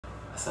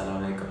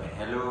Assalamualaikum and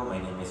hello, my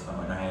name is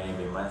Muhammad Nohairi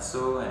bin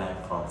Mansur and I'm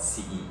from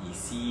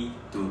CEEC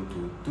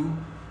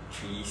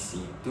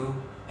 222-3C2,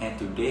 and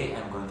today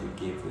I'm going to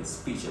give a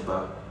speech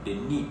about the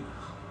need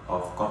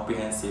of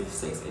comprehensive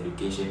sex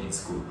education in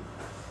school.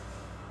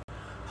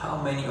 How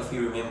many of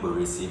you remember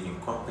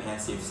receiving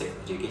comprehensive sex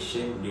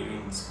education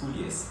during school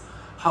years?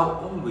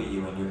 How old were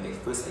you when you were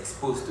first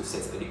exposed to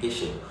sex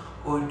education?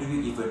 Or do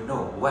you even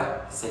know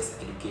what sex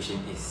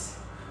education is?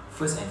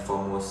 First and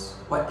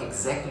foremost, what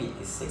exactly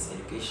is sex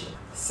education?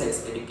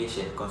 Sex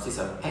education consists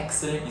of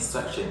excellent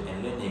instruction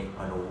and learning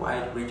on a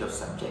wide range of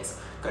subjects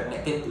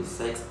connected to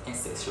sex and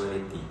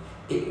sexuality.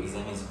 It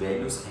examines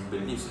values and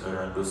beliefs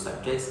around those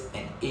subjects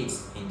and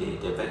aids in the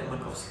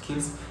development of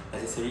skills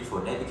necessary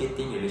for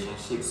navigating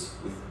relationships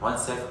with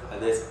oneself,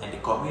 others, and the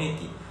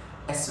community,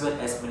 as well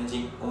as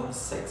managing own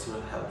sexual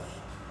health.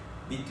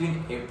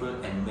 Between April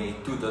and May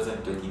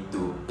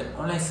 2022, an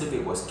online survey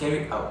was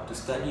carried out to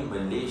study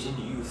Malaysian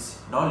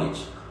youth's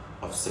knowledge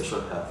of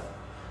sexual health.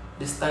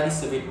 The study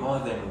surveyed more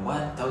than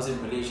 1,000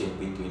 Malaysians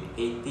between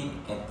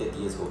 18 and 30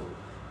 years old.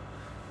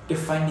 The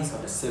findings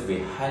of the survey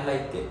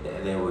highlighted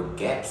that there were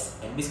gaps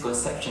and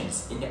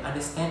misconceptions in the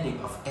understanding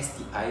of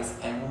STIs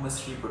and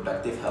women's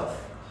reproductive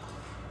health.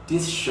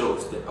 This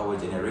shows that our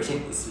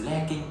generation is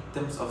lacking in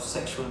terms of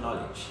sexual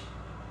knowledge.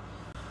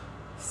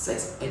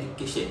 Sex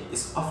education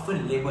is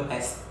often labeled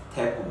as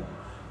taboo.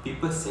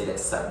 People say that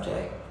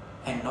subject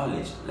and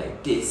knowledge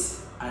like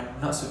this are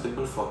not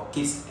suitable for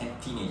kids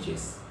and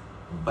teenagers.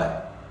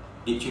 But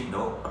did you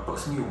know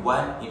approximately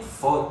 1 in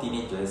 4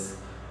 teenagers,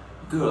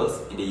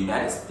 girls in the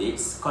United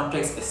States,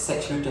 contracts a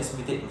sexually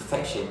transmitted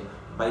infection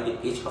by the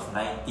age of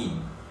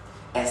 19?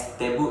 As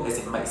taboo as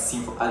it might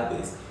seem for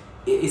others,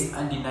 it is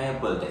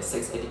undeniable that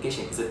sex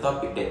education is a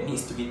topic that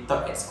needs to be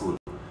taught at school.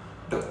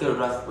 Dr.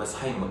 Ralph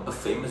Westheimer, a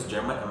famous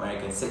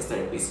German-American sex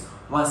therapist,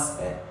 once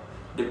said,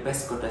 "The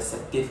best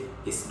contraceptive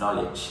is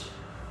knowledge."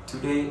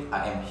 Today,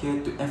 I am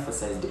here to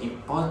emphasize the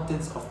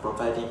importance of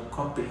providing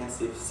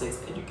comprehensive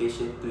sex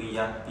education to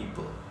young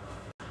people.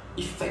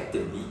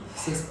 Effectively,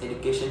 sex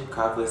education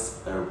covers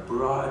a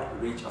broad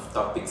range of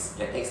topics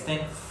that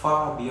extend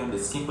far beyond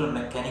the simple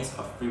mechanics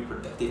of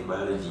reproductive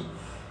biology.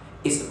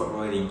 It's about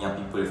providing young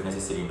people with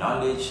necessary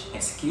knowledge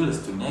and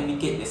skills to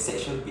navigate their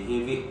sexual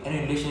behavior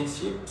and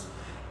relationships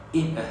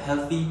in a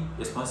healthy,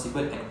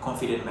 responsible, and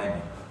confident manner.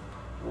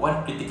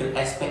 One critical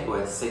aspect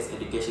where sex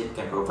education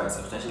can provide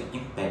substantial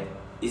impact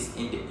is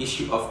in the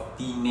issue of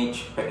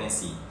teenage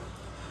pregnancy,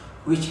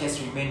 which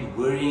has remained a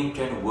worrying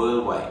trend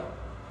worldwide.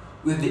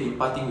 With the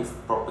imparting with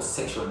proper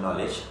sexual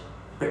knowledge,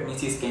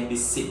 pregnancies can be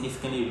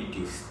significantly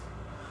reduced.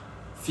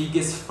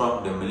 Figures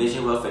from the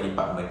Malaysian Welfare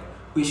Department,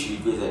 which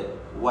reveals that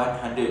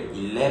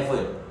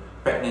 111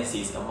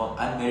 pregnancies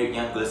among unmarried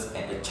young girls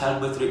and a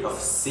childbirth rate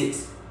of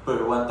 6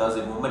 per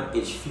 1,000 women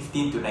aged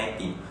 15 to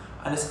 19,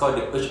 underscore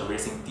the urge of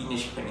raising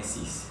teenage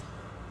pregnancies.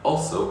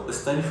 Also, a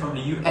study from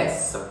the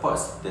US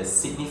supports the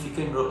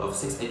significant role of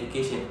sex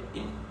education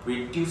in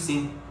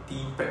reducing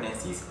teen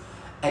pregnancies,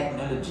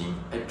 acknowledging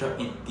a drop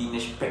in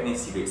teenage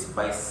pregnancy rates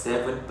by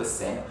 7%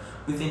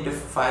 within the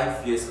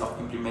 5 years of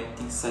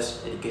implementing such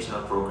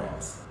educational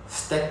programs.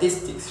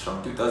 Statistics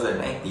from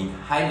 2019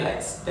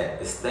 highlights that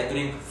a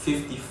staggering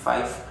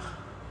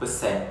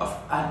 55% of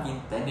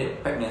unintended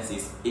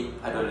pregnancies in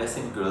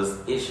adolescent girls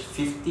aged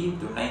 15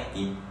 to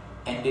 19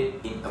 ended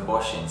in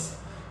abortions.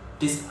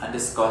 This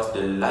underscores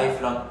the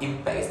lifelong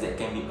impacts that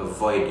can be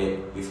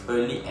avoided with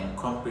early and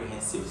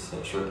comprehensive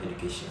sexual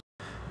education.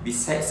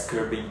 Besides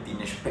curbing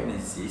teenage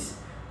pregnancies,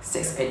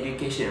 sex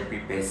education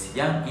prepares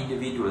young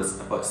individuals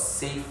about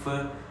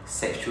safer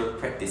sexual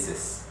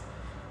practices.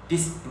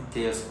 This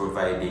entails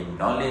providing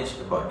knowledge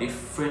about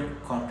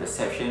different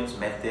contraception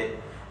methods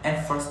and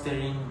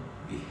fostering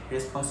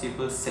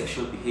responsible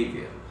sexual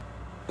behavior.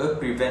 A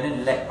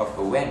prevalent lack of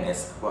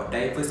awareness about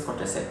diverse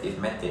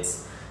contraceptive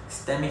methods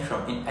stemming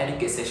from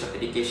inadequate sexual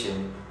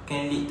education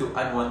can lead to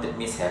unwanted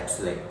mishaps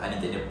like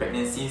unintended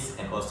pregnancies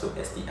and also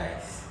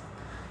STIs.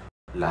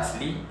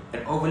 Lastly,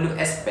 an overlooked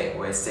aspect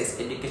where sex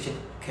education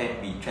can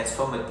be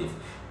transformative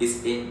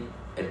is in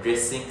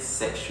addressing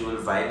sexual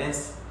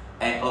violence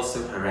and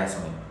also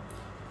harassment.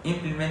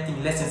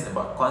 Implementing lessons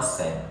about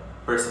consent,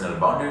 personal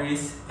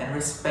boundaries, and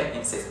respect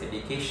in sex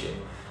education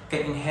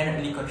can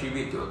inherently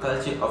contribute to a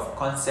culture of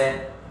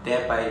consent,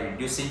 thereby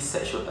reducing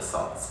sexual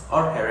assaults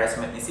or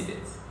harassment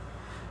incidents.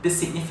 The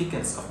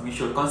significance of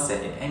mutual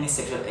consent in any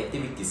sexual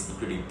activities,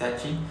 including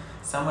touching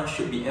someone,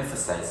 should be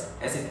emphasized,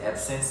 as its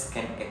absence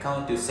can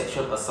account to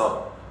sexual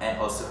assault and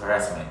also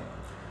harassment.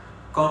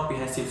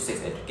 Comprehensive sex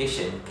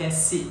education can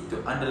seek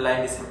to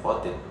underline this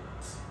importance.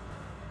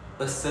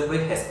 A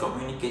survey has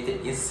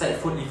communicated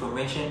insightful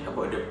information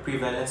about the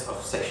prevalence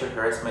of sexual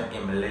harassment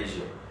in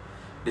Malaysia.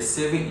 The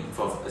survey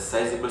involved a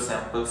sizable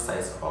sample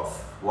size of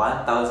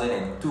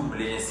 1,002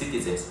 Malaysian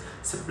citizens,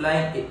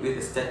 supplying it with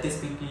a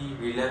statistically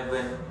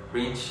relevant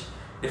range.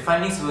 The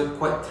findings were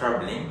quite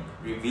troubling,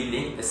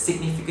 revealing a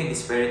significant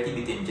disparity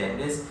between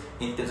genders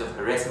in terms of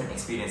harassment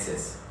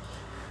experiences.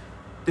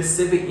 The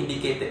survey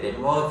indicated that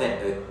more than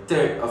a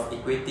third of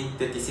equating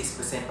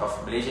 36%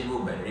 of Malaysian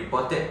women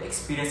reported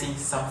experiencing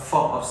some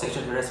form of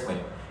sexual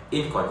harassment.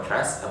 In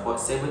contrast, about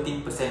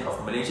 17%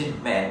 of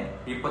Malaysian men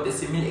reported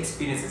similar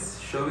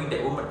experiences, showing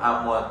that women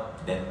are more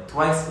than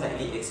twice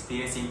likely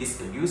experiencing this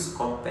abuse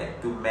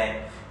compared to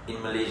men in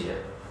Malaysia.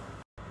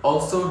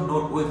 Also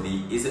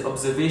noteworthy is the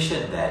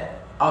observation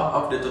that out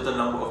of the total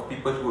number of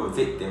people who were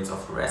victims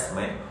of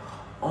harassment,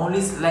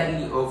 only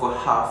slightly over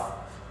half,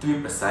 to be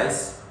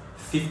precise,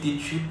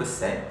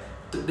 53%,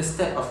 took the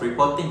step of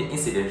reporting the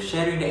incident,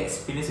 sharing their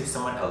experience with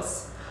someone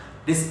else.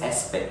 This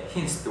aspect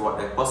hints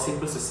toward a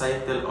possible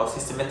societal or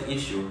systematic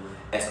issue,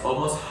 as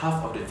almost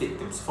half of the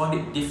victims found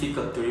it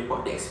difficult to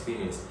report the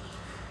experience.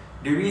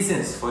 The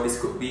reasons for this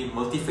could be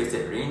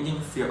multifaceted, ranging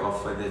fear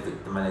of further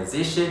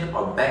victimization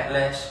or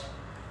backlash,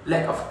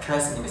 lack of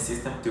trust in the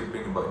system to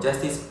bring about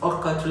justice,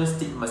 or cultural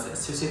stigmas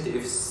associated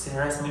with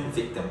harassment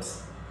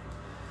victims.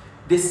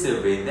 This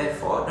survey,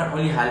 therefore, not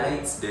only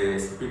highlights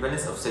the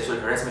prevalence of sexual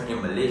harassment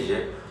in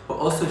Malaysia, but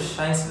also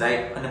shines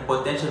light on the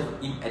potential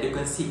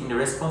inadequacy in the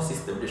response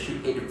system that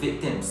should aid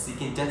victims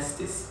seeking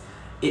justice.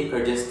 It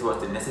urges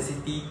towards the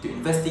necessity to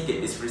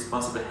investigate these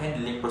responsible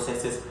handling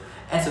processes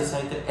and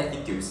societal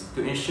attitudes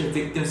to ensure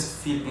victims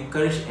feel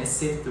encouraged and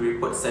safe to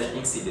report such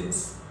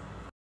incidents.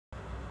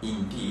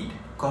 Indeed,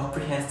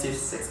 comprehensive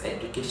sex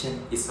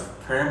education is of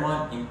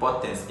paramount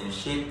importance in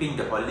shaping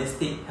the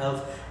holistic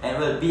health and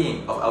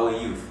well-being of our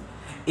youth.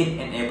 It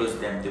enables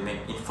them to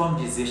make informed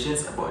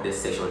decisions about their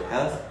sexual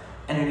health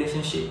and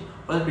relationship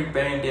while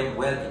preparing them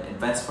well in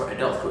advance for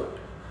adulthood.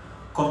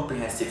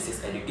 Comprehensive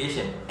sex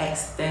education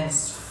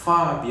extends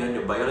far beyond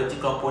the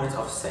biological components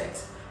of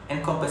sex,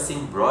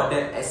 encompassing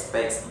broader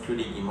aspects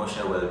including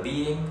emotional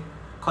well-being,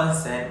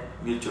 consent,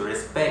 mutual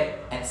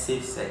respect, and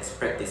safe sex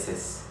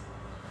practices.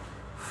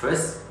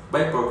 First,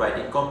 by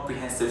providing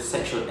comprehensive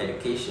sexual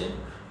education,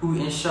 we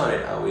ensure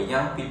that our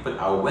young people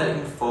are well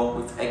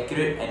informed with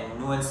accurate and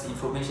nuanced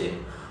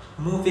information,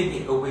 moving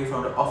it away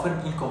from the often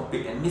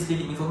incomplete and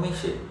misleading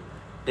information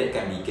that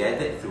can be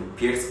gathered through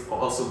peers or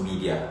also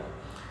media.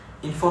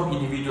 Informed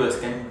individuals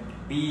can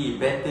be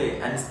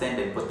better understand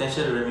the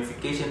potential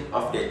ramifications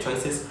of their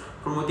choices,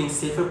 promoting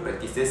safer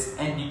practices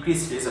and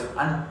decreased rates of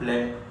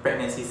unplanned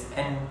pregnancies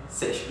and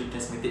sexually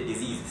transmitted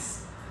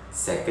diseases.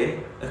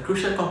 Second, a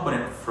crucial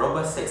component of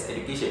robust sex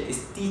education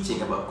is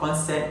teaching about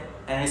consent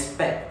and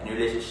respect in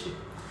relationship.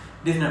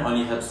 This not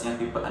only helps young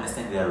people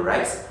understand their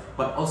rights,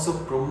 but also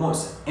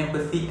promotes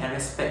empathy and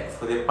respect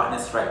for their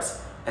partner's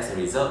rights. As a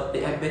result,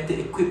 they are better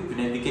equipped to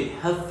navigate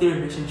healthier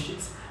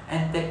relationships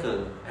and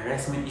tackle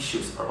harassment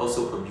issues or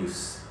also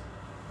abuse.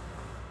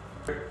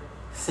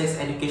 Sex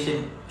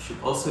education should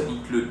also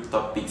include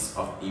topics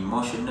of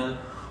emotional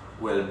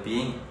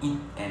well-being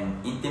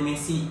and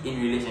intimacy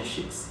in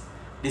relationships.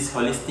 This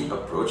holistic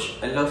approach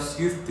allows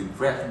youth to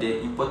grasp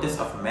the importance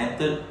of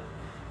mental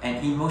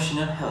and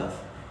emotional health.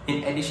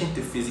 In addition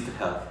to physical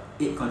health,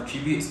 it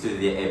contributes to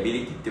their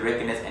ability to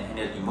recognize and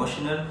handle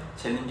emotional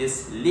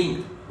challenges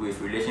linked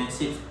with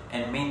relationships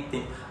and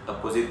maintain a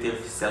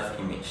positive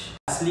self-image.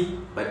 Lastly,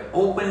 by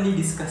openly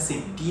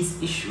discussing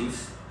these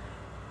issues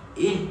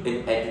in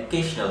an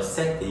educational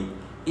setting,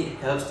 it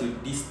helps to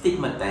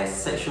destigmatize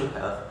sexual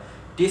health.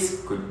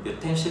 This could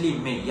potentially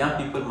make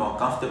young people more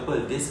comfortable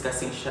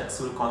discussing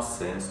sexual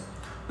concerns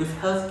with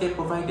healthcare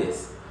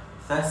providers,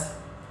 thus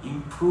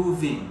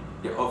improving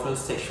their overall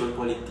sexual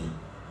quality.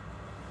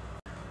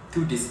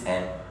 To this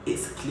end,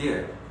 it's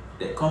clear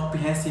that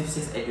comprehensive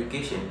sex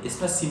education is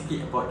not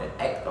simply about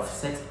the act of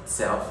sex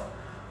itself,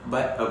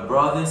 but a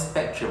broader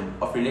spectrum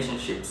of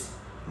relationships,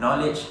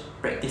 knowledge,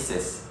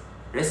 practices,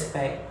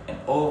 respect, and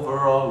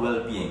overall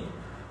well-being.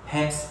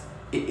 Hence,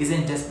 it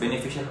isn't just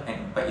beneficial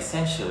but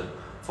essential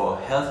for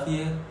a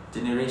healthier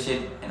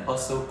generation and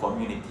also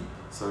community.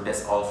 So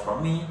that's all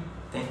from me.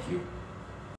 Thank you.